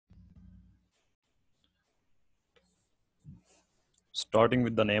Starting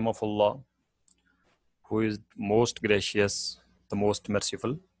with the name of Allah, who is most gracious, the most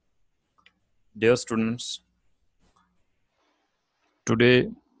merciful. Dear students, today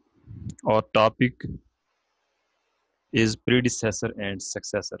our topic is predecessor and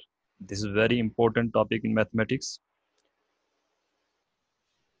successor. This is a very important topic in mathematics.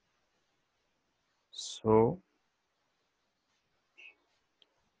 So,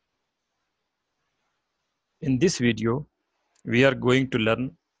 in this video, we are going to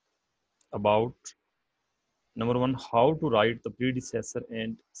learn about number one, how to write the predecessor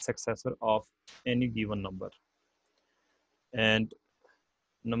and successor of any given number. And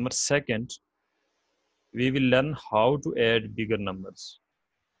number second, we will learn how to add bigger numbers.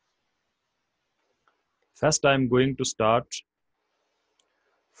 First, I am going to start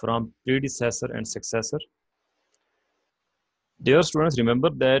from predecessor and successor. Dear students, remember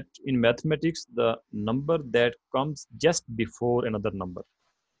that in mathematics, the number that comes just before another number,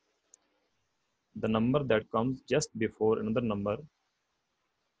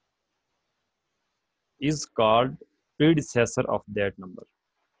 is called predecessor of that number.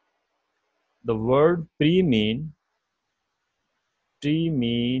 The word means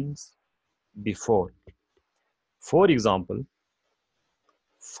before. For example,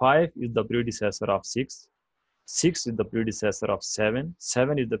 5 is the predecessor of 6, 6 is the predecessor of 7,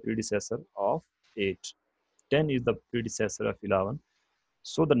 7 is the predecessor of 8, 10 is the predecessor of 11.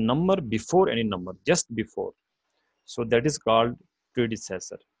 So the number before any number, just before, so that is called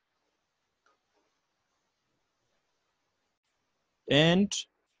predecessor. And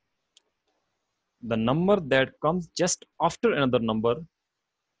the number that comes just after another number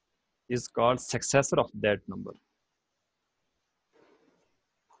is called successor of that number.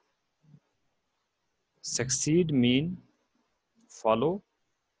 Succeed mean follow.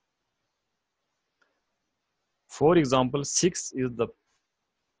 For example, 6 is the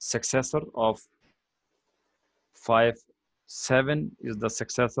successor of 5, 7 is the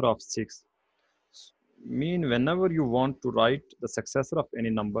successor of 6. Mean whenever you want to write the successor of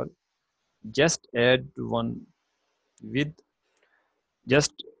any number, just add one with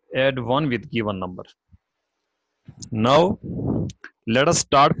given number. Now let us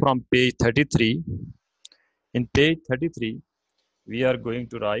start from page 33. In page 33, we are going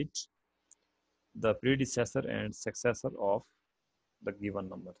to write the predecessor and successor of the given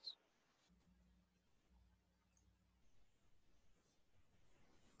numbers.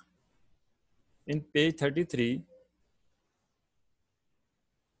 In page 33,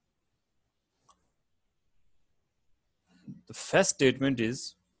 the first statement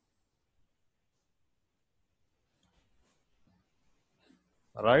is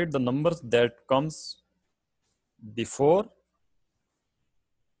write the numbers that comes before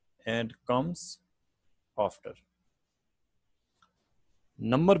and comes after.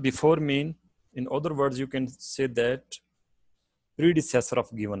 Number before mean, in other words, you can say that predecessor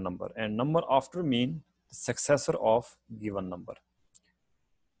of given number, and number after mean successor of given number.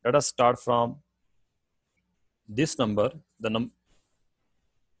 Let us start from this number. The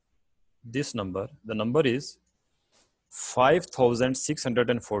number is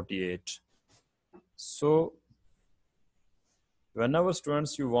 5648. So whenever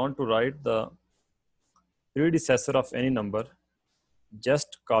students you want to write the predecessor of any number,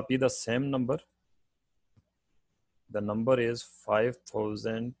 just copy the same number. The number is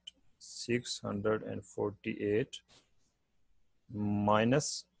 5648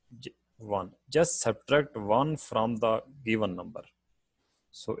 minus 1. Just subtract 1 from the given number.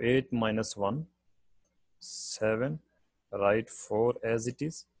 So 8 minus 1, 7. Write 4 as it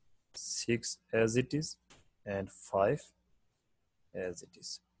is, 6 as it is, and 5 as it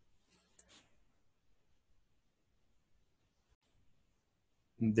is.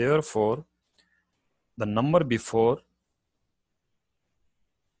 Therefore, the number before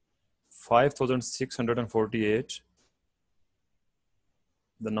 5648,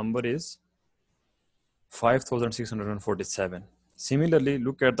 the number is 5647. Similarly,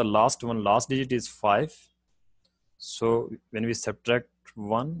 look at the last one. Last digit is 5. So when we subtract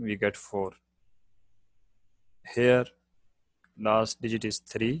 1, we get 4. Here, last digit is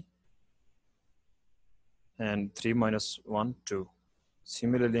 3. And 3 minus 1, 2.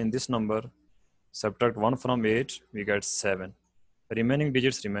 Similarly, in this number, subtract 1 from 8, we get 7. The remaining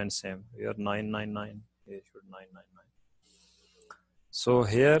digits remain same. Here 999, here should 999. So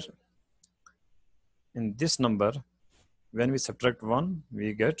here, in this number, when we subtract 1,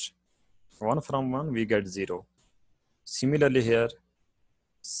 we get 1 from 1, we get 0. Similarly here,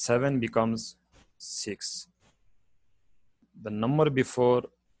 7 becomes 6. The number before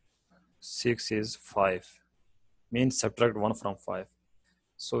 6 is 5. means subtract 1 from 5.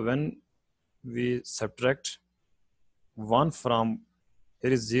 So when we subtract 1 from,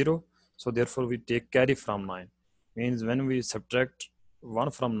 here is 0, so therefore we take carry from 9. Means when we subtract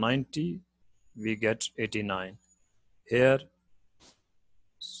 1 from 90, we get 89. Here,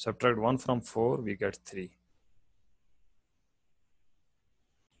 subtract 1 from 4, we get 3.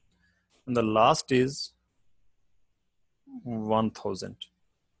 And the last is 1000.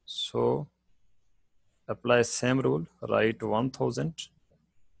 So apply same rule, write 1000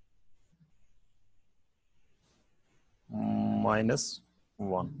 minus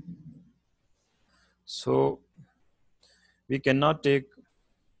 1. So we cannot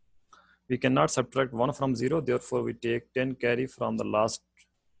subtract 1 from 0, therefore we take 10 carry from the last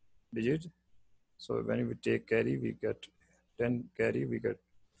digit. So when we take carry, we get 10 carry, we get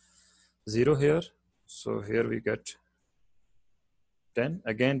 0 here. So here we get 10,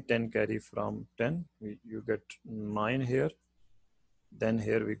 again 10 carry from 10, you get 9 here. Then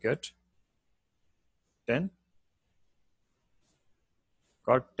here we get 10,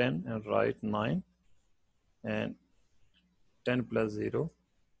 cut 10 and write 9, and 10 plus 0,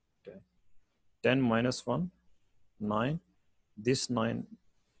 10. 10 minus 1, 9. This 9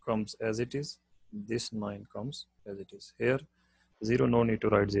 comes as it is. This 9 comes as it is. Here 0, no need to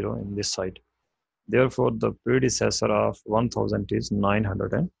write 0 in this side. Therefore, the predecessor of 1000 is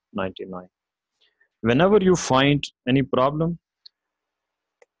 999. Whenever you find any problem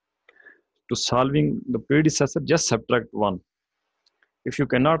to solving the predecessor, just subtract 1. If you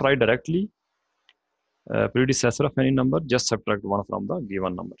cannot write directly predecessor of any number, just subtract 1 from the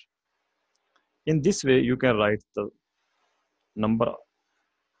given number. In this way, you can write the number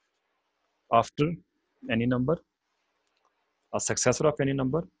after any number, a successor of any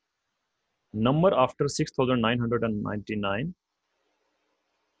number, number after 6999.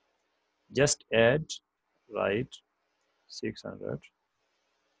 Just add, write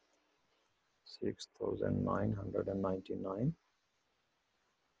 6999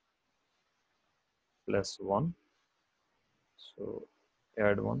 plus 1. So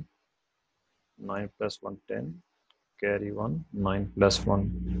add 1, 9 plus 1, 10, carry 1, 9 plus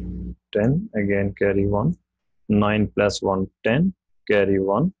 1, 10, again carry 1, 9 plus 1, 10, carry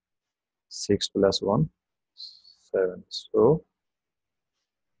 1, 6 plus 1, 7. So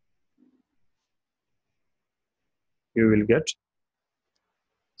you will get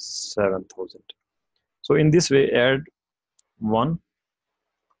 7000. So in this way, add 1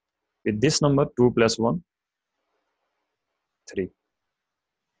 with this number, 2 plus 1, 3.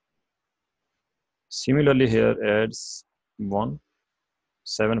 Similarly here, adds 1,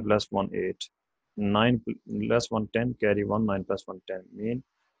 7 plus 1, 8, 9 plus 1, 10, carry 1, 9 plus 1, 10. Mean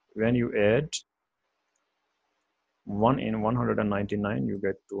when you add 1 in 199, you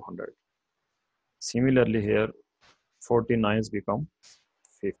get 200. Similarly here, 49s become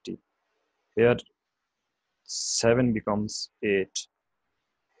 50. Here 7 becomes 8.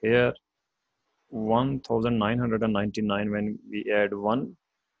 Here 1999, when we add 1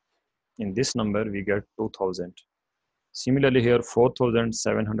 in this number, we get 2000. Similarly here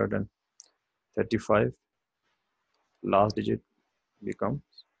 4735, last digit becomes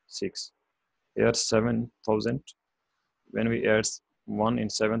 6. Here 7000, when we add 1 in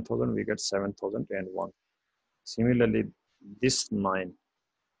 7000, we get 7001. Similarly this 9,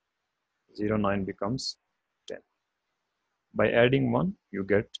 09 becomes 10. By adding 1, you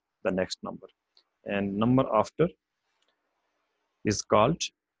get the next number, and number after is called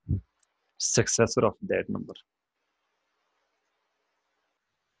successor of that number.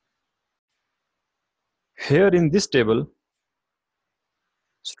 Here in this table,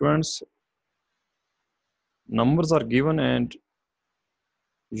 students, numbers are given and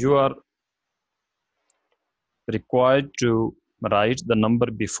you are required to write the number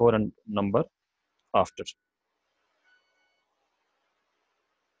before and number after.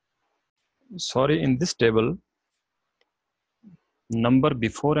 Sorry, in this table, number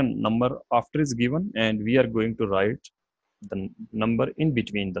before and number after is given, and we are going to write the number in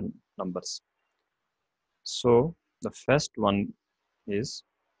between the numbers. So the first one is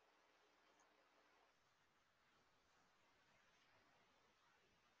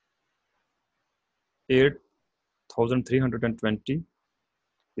 8320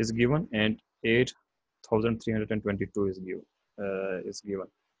 is given, and 8322 is given.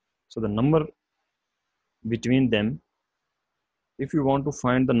 So the number between them, if you want to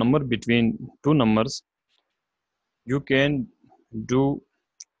find the number between two numbers, you can do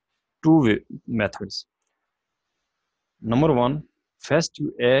two methods. Number one, first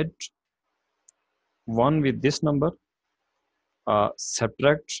you add 1 with this number,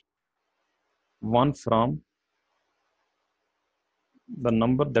 subtract 1 from the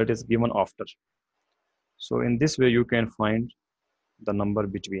number that is given after. So in this way you can find the number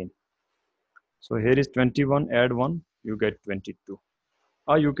between. So here is 21, add 1, you get 22.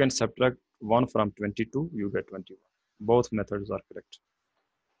 Or you can subtract 1 from 22, you get 21. Both methods are correct.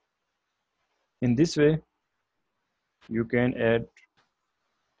 In this way, you can add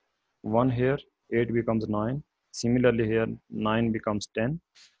 1 here, 8 becomes 9. Similarly here, 9 becomes 10.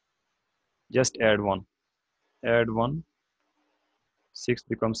 Just add 1. Add 1, 6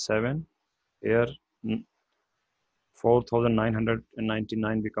 becomes 7. Here,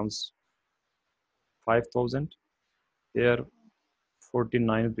 4,999 becomes 5,000. Here,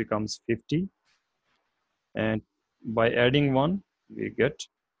 49 becomes 50. And by adding 1, we get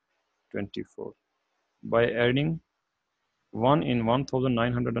 24. By adding 1 in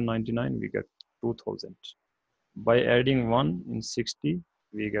 1999, we get 2000. By adding 1 in 60,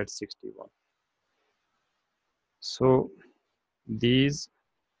 we get 61. So these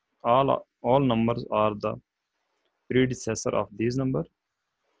all numbers are the predecessor of these number,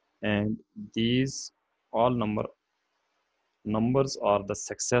 and these all numbers are the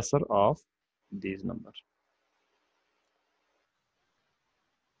successor of these numbers.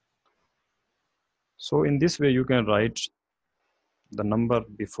 So in this way you can write the number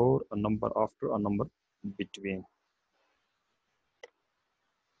before, a number after, a number between.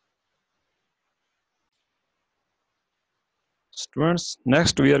 Students,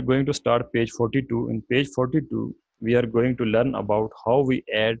 next we are going to start page 42. In page 42, we are going to learn about how we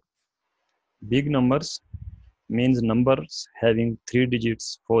add big numbers, means numbers having 3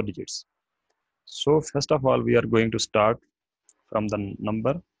 digits, 4 digits. So first of all, we are going to start from the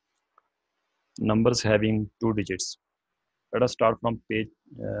numbers having 2 digits. Let us start from page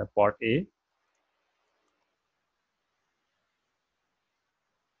part A.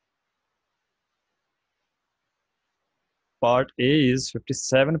 Part A is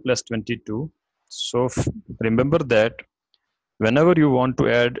 57 plus 22. So remember that whenever you want to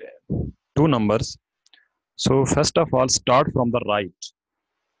add two numbers, so first of all, start from the right.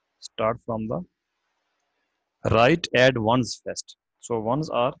 Start from the right, add ones first. So ones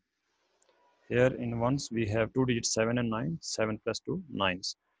are here. In ones we have 2 digits, 7 and 9. 7 plus 2,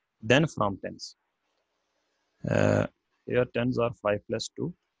 9s. Then from tens. Here tens are 5 plus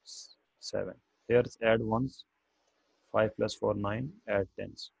 2, 7. Here add ones, 5 plus 4, 9, add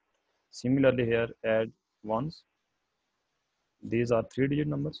tens. Similarly here add ones. These are 3 digit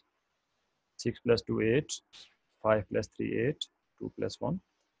numbers. 6 plus 2, 8. 5 plus 3, 8. 2 plus 1,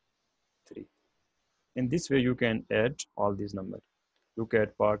 3. In this way you can add all these numbers. Look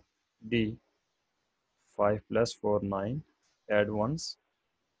at part D. 5 plus 4, 9. Add ones.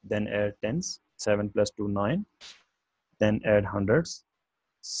 Then add tens. 7 plus 2, 9. Then add hundreds.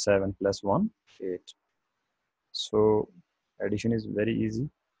 7 plus 1, 8. So addition is very easy.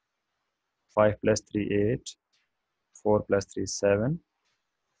 5 plus 3, 8. 4 plus 3, 7.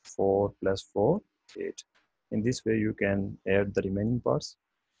 4 plus 4, 8. In this way you can add the remaining parts.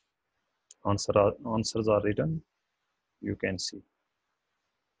 Answers are written. You can see.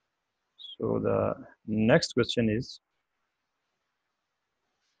 So the next question is,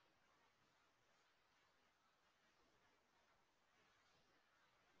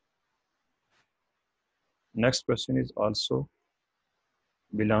 also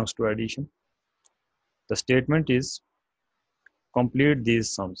belongs to addition. The statement is complete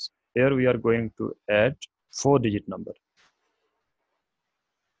these sums. Here we are going to add 4 digit number.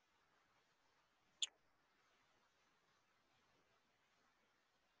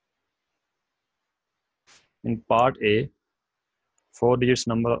 In part A, 4 digits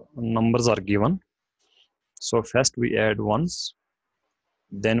numbers are given. So first we add ones,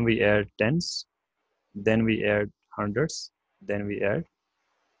 then we add tens, then we add hundreds, then we add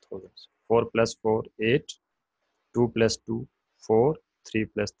thousands. 4 plus 4, 8. 2 plus 2, 4. 3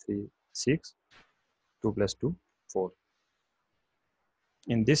 plus 3, 6. 2 plus 2, 4.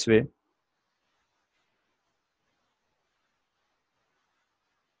 In this way,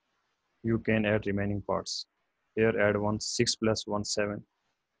 you can add remaining parts. Here add 1, 6 plus 1, 7.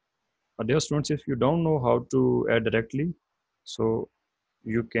 Dear students, if you don't know how to add directly, so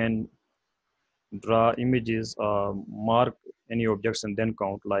you can draw images, mark any objects and then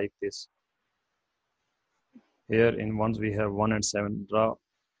count like this. Here in ones we have 1 and 7. Draw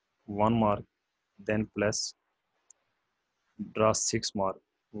 1 mark, then plus, draw 6 mark.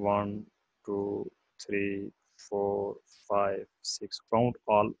 1, 2, 3, 4, 5, 6. Count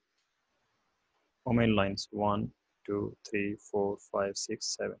all main lines. 1, 2, 3, 4, 5,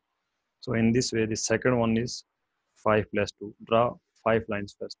 6, 7. So in this way, the second one is 5 plus 2. Draw 5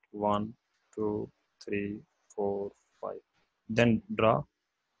 lines first. 1, 2, 3, 4, 5. Then draw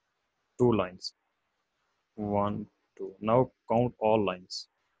two lines. 1, 2. Now count all lines.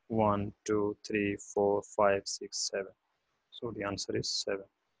 1, 2, 3, 4, 5, 6, 7. So the answer is 7.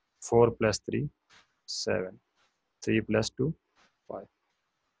 4 plus 3, 7. 3 plus 2, 5.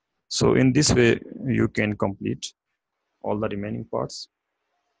 So in this way, you can complete all the remaining parts.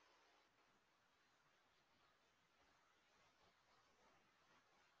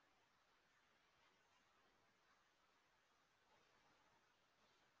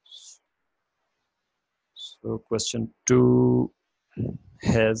 So question 2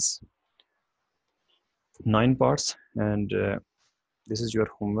 has 9 parts, and this is your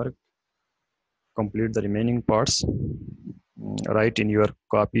homework. Complete the remaining parts. Write in your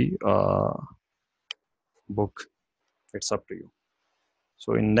copy book. It's up to you.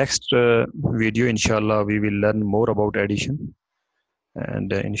 So in next video, inshallah, we will learn more about addition,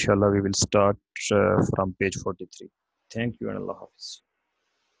 and inshallah, we will start from page 43. Thank you and Allah Hafiz.